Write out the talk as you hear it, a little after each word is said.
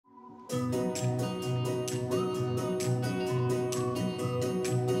A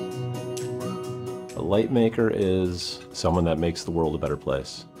Lightmaker is someone that makes the world a better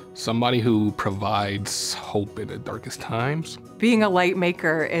place. Somebody who provides hope in the darkest times. Being a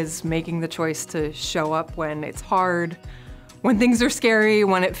Lightmaker is making the choice to show up when it's hard, when things are scary,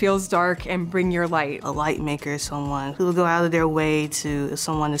 when it feels dark, and bring your light. A Lightmaker is someone who will go out of their way to, if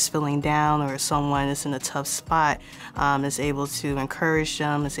someone is feeling down or if someone is in a tough spot, is able to encourage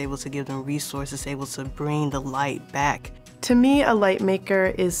them, is able to give them resources, able to bring the light back. To me, a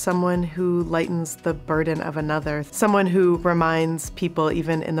Lightmaker is someone who lightens the burden of another, someone who reminds people,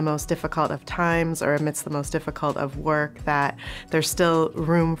 even in the most difficult of times or amidst the most difficult of work, that there's still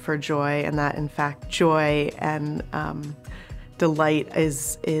room for joy and that, in fact, joy and delight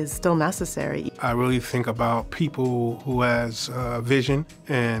is still necessary. I really think about people who has vision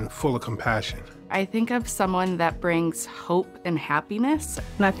and full of compassion. I think of someone that brings hope and happiness.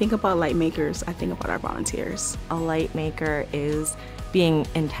 When I think about Lightmakers, I think about our volunteers. A Lightmaker is being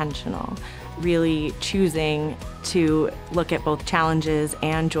intentional, really choosing to look at both challenges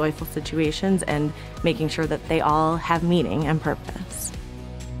and joyful situations and making sure that they all have meaning and purpose.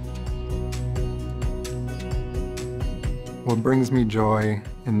 What brings me joy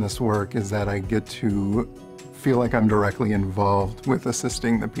in this work is that I get to feel like I'm directly involved with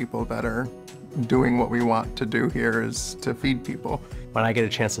assisting the people that are doing what we want to do here, is to feed people. When I get a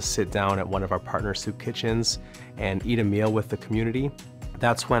chance to sit down at one of our partner soup kitchens and eat a meal with the community,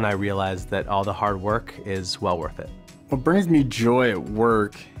 that's when I realize that all the hard work is well worth it. What brings me joy at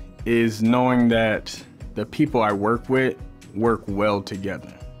work is knowing that the people I work with work well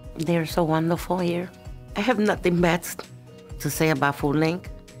together. They're so wonderful here. I have nothing bad to say about Foodlink.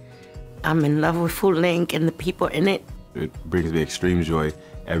 I'm in love with Foodlink and the people in it. It brings me extreme joy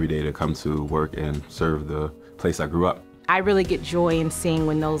every day to come to work and serve the place I grew up. I really get joy in seeing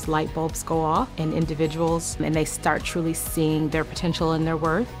when those light bulbs go off in individuals and they start truly seeing their potential and their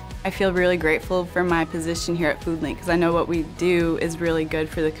worth. I feel really grateful for my position here at Foodlink because I know what we do is really good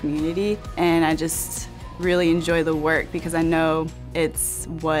for the community, and I just really enjoy the work because I know it's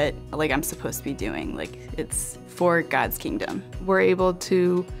what I'm supposed to be doing. It's for God's kingdom. We're able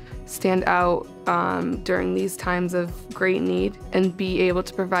to stand out during these times of great need and be able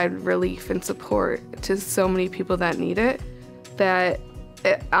to provide relief and support to so many people that need it, that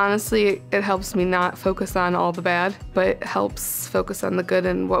honestly, it helps me not focus on all the bad, but it helps focus on the good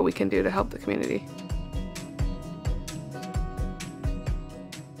and what we can do to help the community.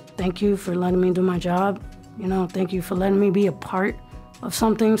 Thank you for letting me do my job. Thank you for letting me be a part of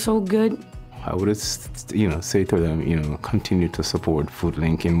something so good. I would, say to them, continue to support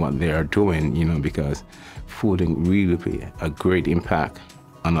Foodlink in what they are doing, because Foodlink really play a great impact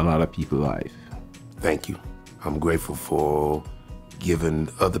on a lot of people's lives. Thank you. I'm grateful for giving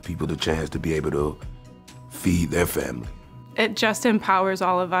other people the chance to be able to feed their family. It just empowers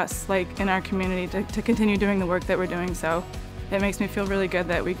all of us, in our community, to continue doing the work that we're doing. So it makes me feel really good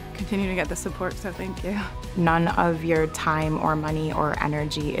that we continue to get the support, so thank you. None of your time or money or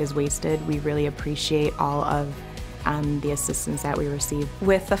energy is wasted. We really appreciate all of the assistance that we receive.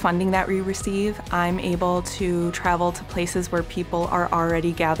 With the funding that we receive, I'm able to travel to places where people are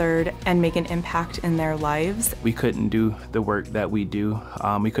already gathered and make an impact in their lives. We couldn't do the work that we do.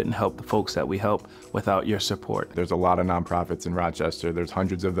 We couldn't help the folks that we help without your support. There's a lot of nonprofits in Rochester. There's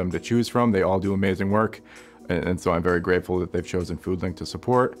hundreds of them to choose from. They all do amazing work. And so I'm very grateful that they've chosen Foodlink to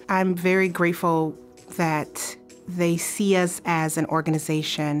support. I'm very grateful that they see us as an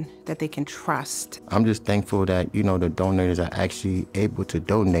organization that they can trust. I'm just thankful that, the donors are actually able to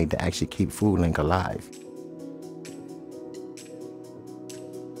donate to actually keep Foodlink alive.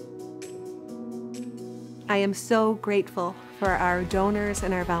 I am so grateful for our donors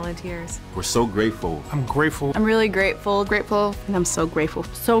and our volunteers. We're so grateful. I'm grateful. I'm really grateful. Grateful. And I'm so grateful.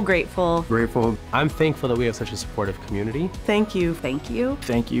 So grateful. Grateful. I'm thankful that we have such a supportive community. Thank you. Thank you.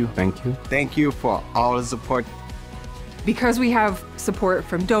 Thank you. Thank you. Thank you for all the support. Because we have support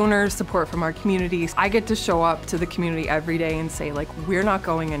from donors, support from our communities, I get to show up to the community every day and say, we're not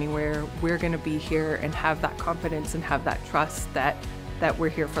going anywhere. We're going to be here and have that confidence and have that trust that we're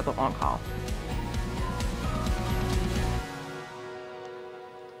here for the long haul.